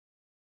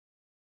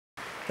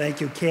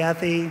Thank you,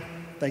 Kathy.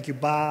 Thank you,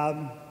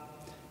 Bob,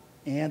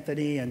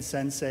 Anthony, and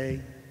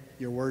Sensei.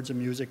 Your words and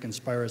music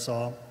inspire us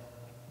all.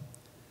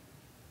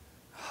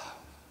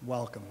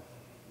 Welcome.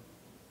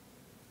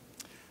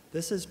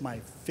 This is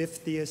my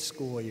 50th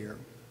school year.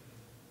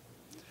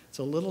 It's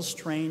a little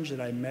strange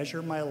that I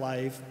measure my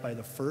life by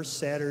the first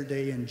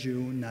Saturday in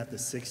June, not the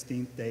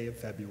 16th day of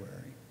February.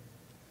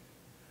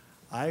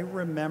 I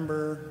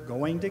remember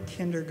going to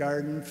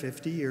kindergarten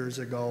 50 years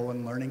ago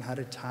and learning how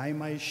to tie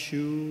my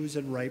shoes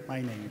and write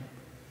my name.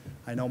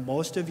 I know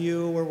most of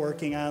you were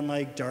working on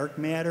like dark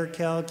matter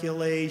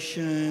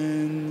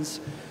calculations,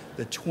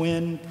 the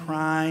twin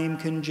prime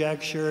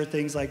conjecture,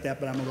 things like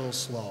that, but I'm a little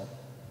slow.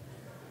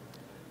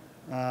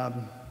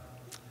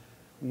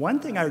 One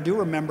thing I do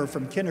remember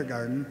from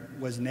kindergarten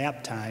was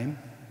nap time.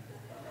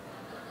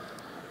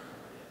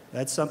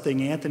 That's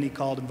something Anthony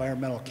called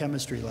environmental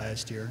chemistry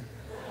last year.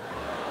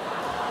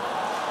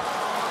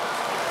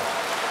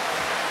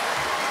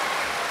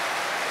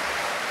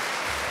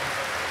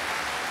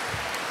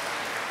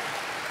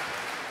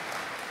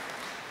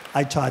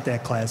 I taught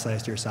that class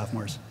last year,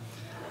 sophomores.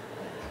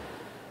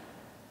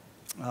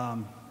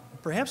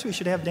 Perhaps we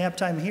should have nap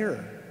time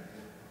here.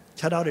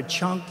 Cut out a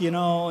chunk,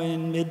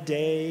 in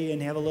midday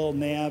and have a little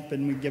nap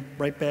and we get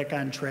right back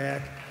on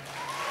track.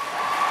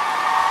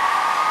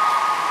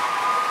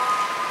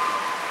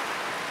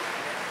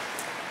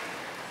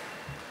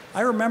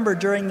 I remember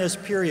during this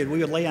period, we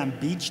would lay on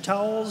beach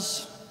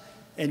towels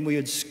and we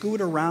would scoot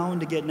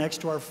around to get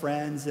next to our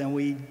friends, and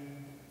we'd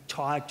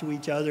talk to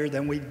each other,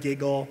 then we'd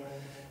giggle,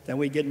 then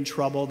we'd get in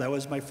trouble. That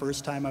was my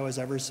first time I was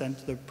ever sent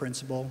to the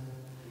principal.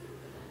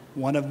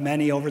 One of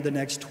many over the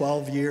next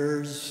 12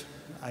 years.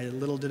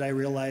 Little did I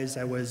realize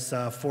I was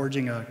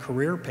forging a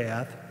career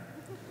path.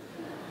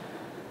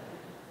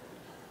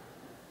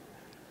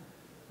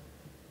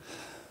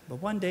 But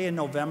one day in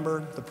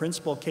November, the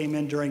principal came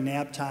in during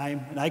nap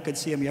time, and I could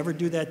see him. You ever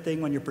do that thing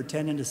when you're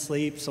pretending to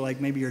sleep? So like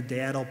maybe your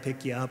dad will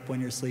pick you up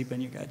when you're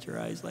sleeping, you got your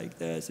eyes like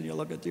this, and you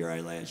look at your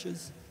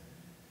eyelashes.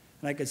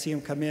 And I could see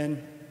him come in,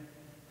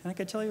 and I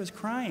could tell he was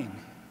crying.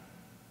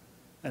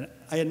 And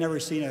I had never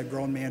seen a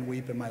grown man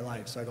weep in my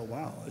life, so I go,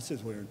 wow, this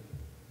is weird.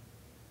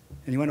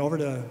 And he went over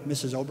to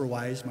Mrs.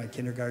 Oberweis, my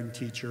kindergarten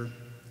teacher,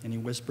 and he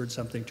whispered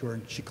something to her,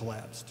 and she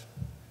collapsed.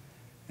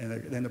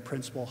 And then the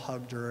principal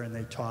hugged her, and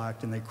they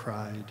talked, and they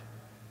cried.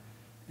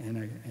 And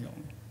I,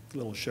 a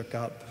little shook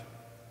up.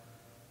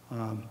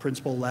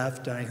 Principal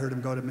left, and I heard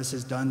him go to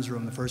Mrs. Dunn's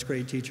room, the first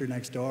grade teacher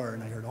next door,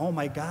 and I heard, oh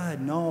my God,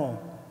 no.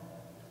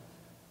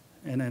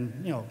 And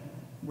then,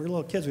 we're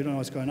little kids, we don't know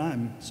what's going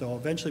on. So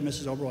eventually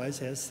Mrs. Oberweis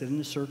has us sit in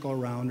a circle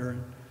around her,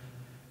 and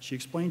she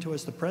explained to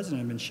us the president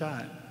had been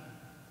shot.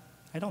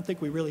 I don't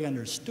think we really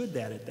understood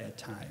that at that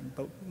time,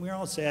 but we were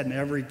all sad and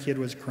every kid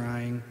was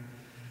crying.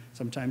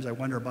 Sometimes I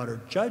wonder about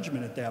her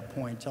judgment at that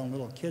point, telling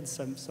little kids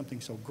something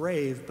so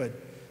grave, but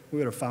we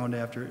would have found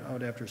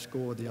out after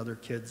school with the other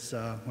kids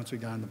once we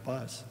got on the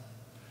bus.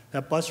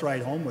 That bus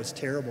ride home was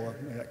terrible.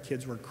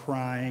 Kids were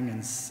crying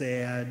and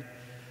sad.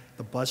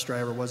 The bus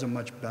driver wasn't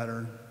much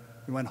better.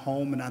 We went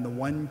home, and on the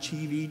one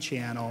TV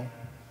channel,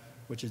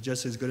 which is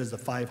just as good as the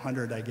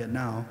 500 I get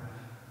now,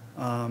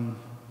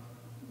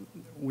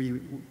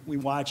 we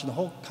watched, and the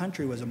whole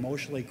country was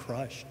emotionally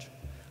crushed.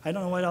 I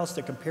don't know what else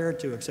to compare it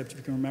to, except if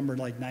you can remember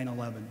like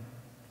 9/11.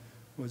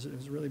 It was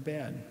really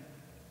bad.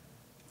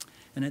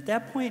 And at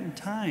that point in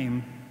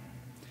time,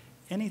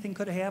 anything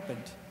could have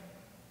happened.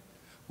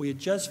 We had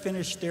just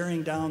finished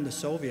staring down the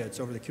Soviets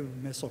over the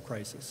Cuban Missile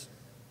Crisis.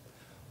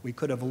 We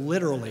could have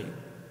literally,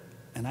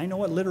 and I know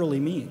what literally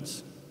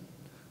means,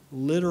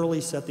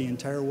 literally set the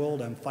entire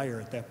world on fire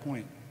at that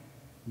point.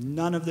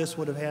 None of this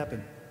would have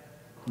happened.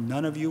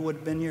 None of you would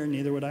have been here,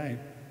 neither would I.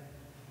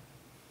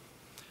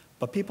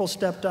 But people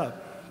stepped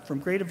up. From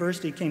great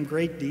adversity came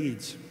great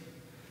deeds,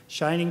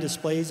 shining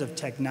displays of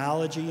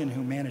technology and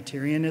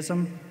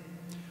humanitarianism.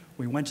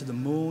 We went to the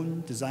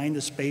moon, designed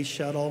the space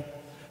shuttle,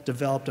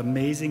 developed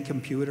amazing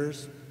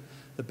computers.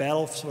 The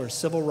battle for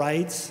civil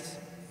rights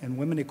and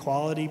women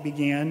equality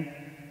began,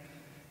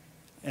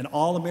 and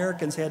all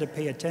Americans had to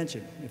pay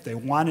attention, if they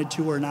wanted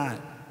to or not.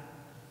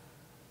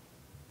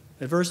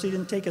 Adversity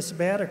didn't take a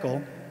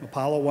sabbatical.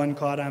 Apollo 1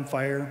 caught on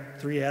fire,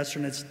 3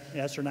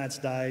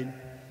 astronauts died,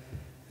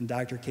 and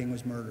Dr. King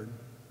was murdered.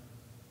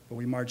 But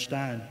we marched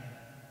on.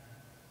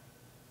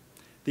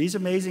 These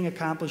amazing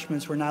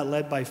accomplishments were not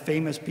led by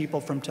famous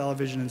people from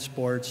television and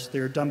sports.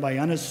 They were done by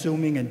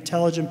unassuming,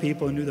 intelligent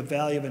people who knew the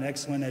value of an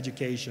excellent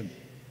education.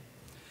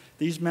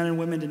 These men and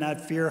women did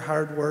not fear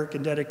hard work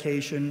and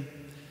dedication,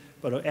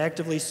 but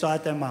actively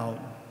sought them out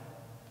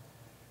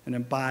and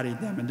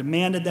embodied them and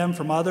demanded them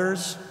from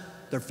others,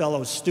 their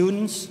fellow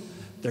students,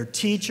 their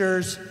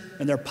teachers,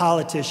 and their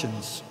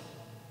politicians.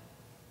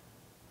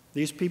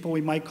 These people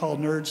we might call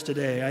nerds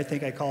today, I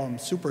think I call them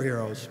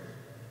superheroes.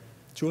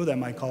 2 of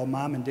them I call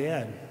Mom and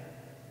Dad.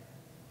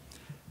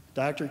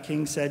 Dr.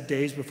 King said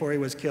days before he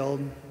was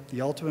killed,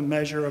 the ultimate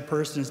measure of a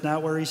person is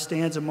not where he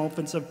stands in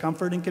moments of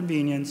comfort and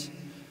convenience,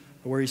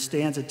 but where he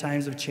stands at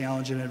times of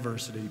challenge and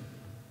adversity.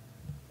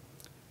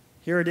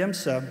 Here at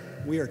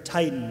IMSA, we are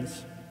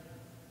titans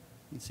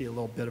You can see a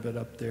little bit of it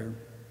up there.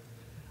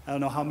 I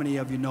don't know how many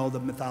of you know the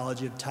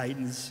mythology of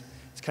Titans.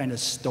 It's kind of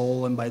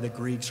stolen by the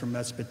Greeks from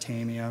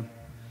Mesopotamia.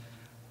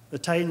 The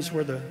Titans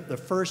were the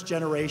first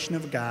generation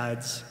of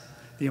gods,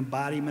 the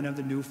embodiment of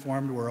the new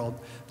formed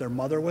world. Their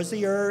mother was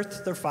the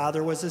earth, their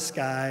father was the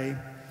sky.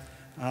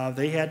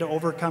 They had to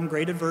overcome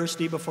great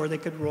adversity before they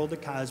could rule the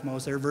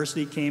cosmos. Their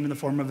adversity came in the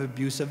form of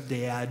abusive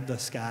dad, the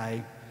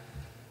sky.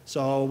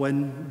 So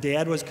when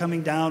dad was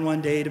coming down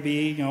one day to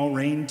be,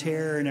 rain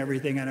terror and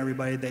everything on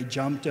everybody, they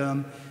jumped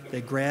him, they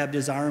grabbed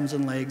his arms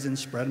and legs and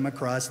spread him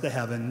across the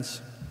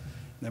heavens,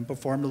 then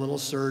performed a little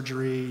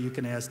surgery. You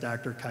can ask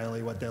Dr.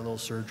 Kiley what that little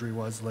surgery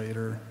was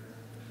later.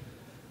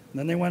 And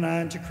then they went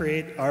on to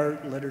create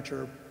art,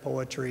 literature,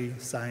 poetry,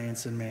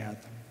 science, and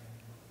math.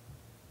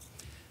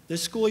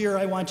 This school year,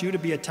 I want you to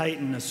be a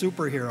Titan, a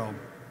superhero.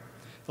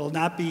 It'll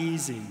not be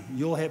easy.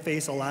 You'll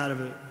face a lot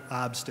of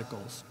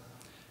obstacles.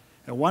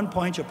 At one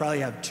point, you'll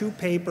probably have 2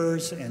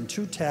 papers and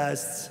 2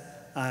 tests.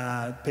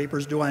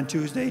 Papers due on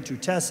Tuesday, 2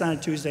 tests on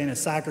Tuesday, and a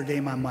soccer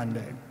game on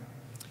Monday.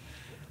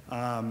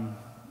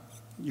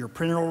 Your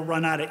printer will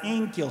run out of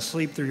ink. You'll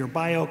sleep through your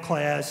bio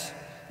class.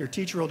 Your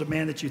teacher will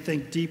demand that you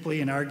think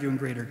deeply and argue in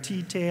greater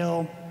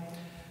detail.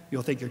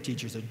 You'll think your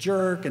teacher's a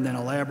jerk and then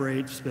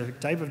elaborate specific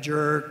type of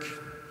jerk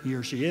he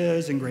or she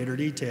is in greater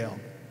detail.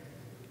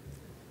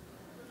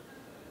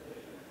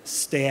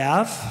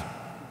 Staff,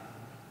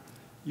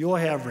 you'll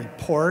have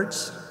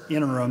reports,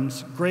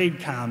 interims, grade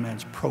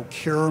comments,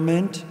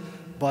 procurement,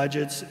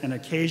 budgets, and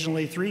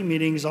occasionally 3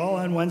 meetings all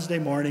on Wednesday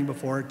morning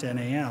before 10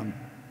 a.m.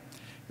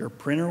 Your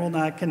printer will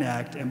not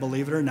connect, and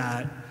believe it or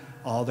not,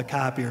 all the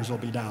copiers will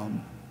be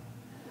down.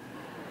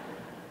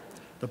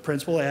 The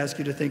principal will ask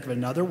you to think of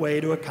another way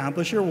to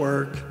accomplish your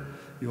work.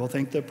 You will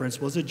think the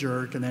principal is a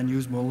jerk and then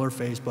use Moodle or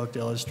Facebook to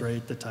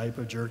illustrate the type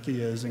of jerk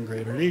he is in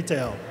greater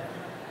detail.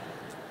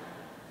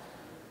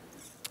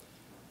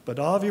 But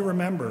all of you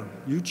remember,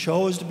 you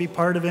chose to be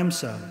part of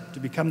IMSA, to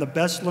become the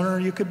best learner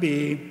you could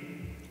be.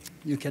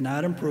 You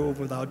cannot improve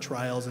without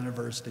trials and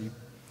adversity.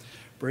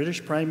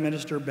 British Prime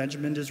Minister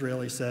Benjamin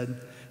Disraeli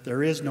said,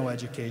 "There is no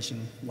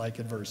education like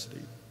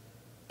adversity."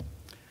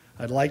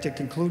 I'd like to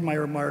conclude my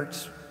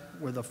remarks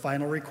with a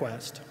final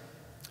request.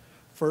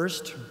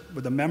 First,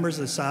 would the members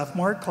of the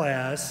sophomore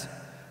class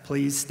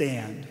please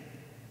stand?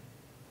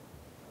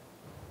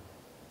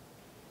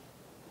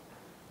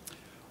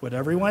 Would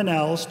everyone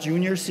else,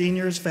 juniors,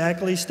 seniors,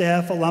 faculty,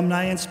 staff,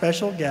 alumni, and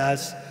special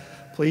guests,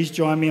 please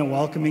join me in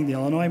welcoming the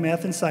Illinois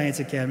Math and Science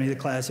Academy, the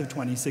class of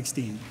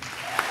 2016.